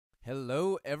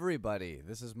Hello, everybody.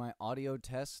 This is my audio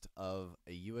test of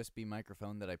a USB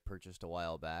microphone that I purchased a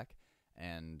while back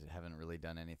and haven't really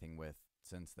done anything with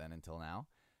since then until now,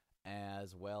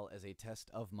 as well as a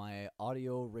test of my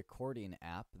audio recording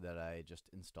app that I just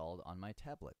installed on my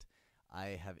tablet.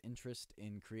 I have interest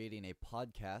in creating a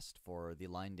podcast for the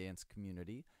line dance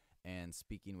community and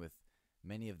speaking with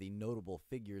many of the notable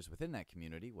figures within that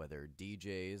community, whether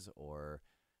DJs or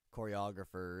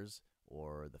choreographers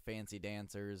or the fancy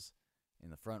dancers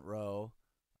in the front row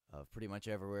of pretty much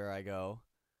everywhere I go,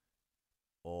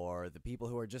 or the people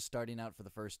who are just starting out for the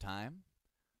first time,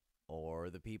 or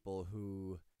the people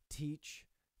who teach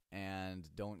and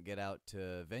don't get out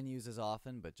to venues as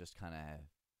often, but just kind of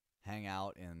hang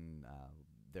out in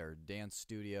their dance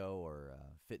studio or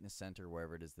fitness center,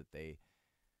 wherever it is that they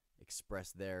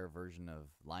express their version of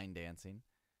line dancing.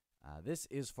 This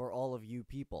is for all of you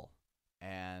people,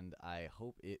 and I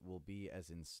hope it will be as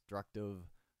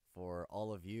instructive for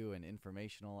all of you and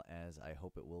informational as I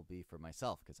hope it will be for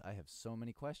myself, because I have so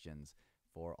many questions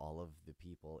for all of the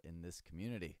people in this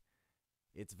community.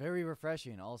 It's very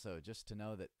refreshing also just to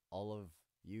know that all of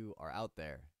you are out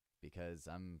there, because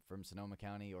I'm from Sonoma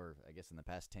County, or I guess in the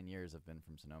past 10 years I've been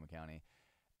from Sonoma County,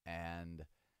 and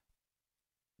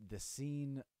the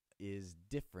scene is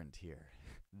different here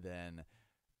than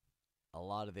a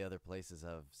lot of the other places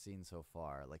I've seen so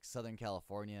far. Like Southern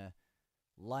California,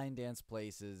 line dance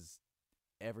places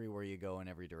everywhere you go in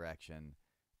every direction.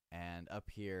 And up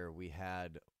here, we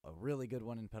had a really good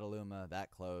one in Petaluma, that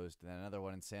closed, and then another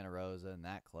one in Santa Rosa, and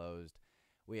that closed.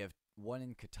 We have one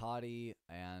in Cotati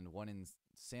and one in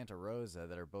Santa Rosa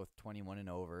that are both 21 and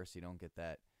over, so you don't get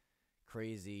that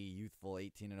crazy, youthful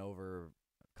 18 and over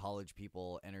college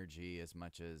people energy as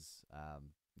much as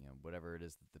whatever it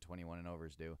is that the 21 and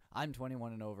overs do. I'm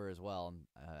 21 and over as well. I'm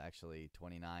actually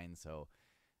 29, so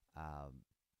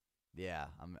yeah,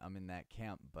 I'm in that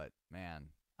camp. But man,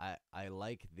 I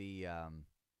like the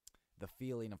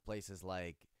feeling of places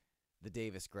like the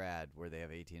Davis Grad, where they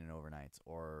have 18 and over nights,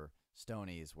 or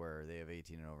Stony's, where they have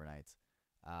 18 and over nights.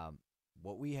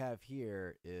 What we have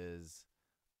here is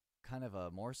kind of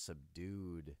a more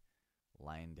subdued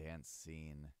line dance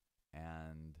scene.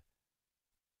 And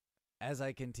as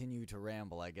I continue to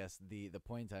ramble, I guess the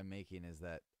point I'm making is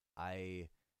that I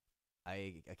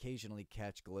occasionally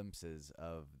catch glimpses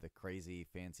of the crazy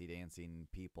fancy dancing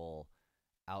people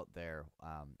out there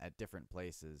at different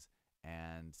places.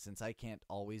 And since I can't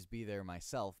always be there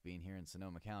myself, being here in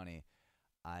Sonoma County,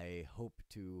 I hope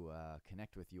to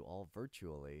connect with you all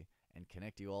virtually and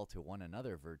connect you all to one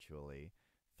another virtually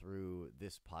through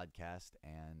this podcast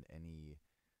and any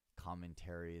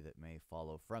commentary that may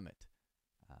follow from it,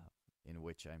 in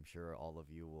which I'm sure all of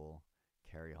you will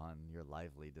carry on your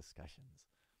lively discussions.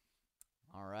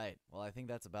 All right. Well, I think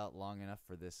that's about long enough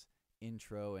for this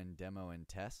intro and demo and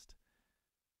test.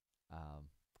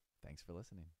 Thanks for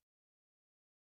listening.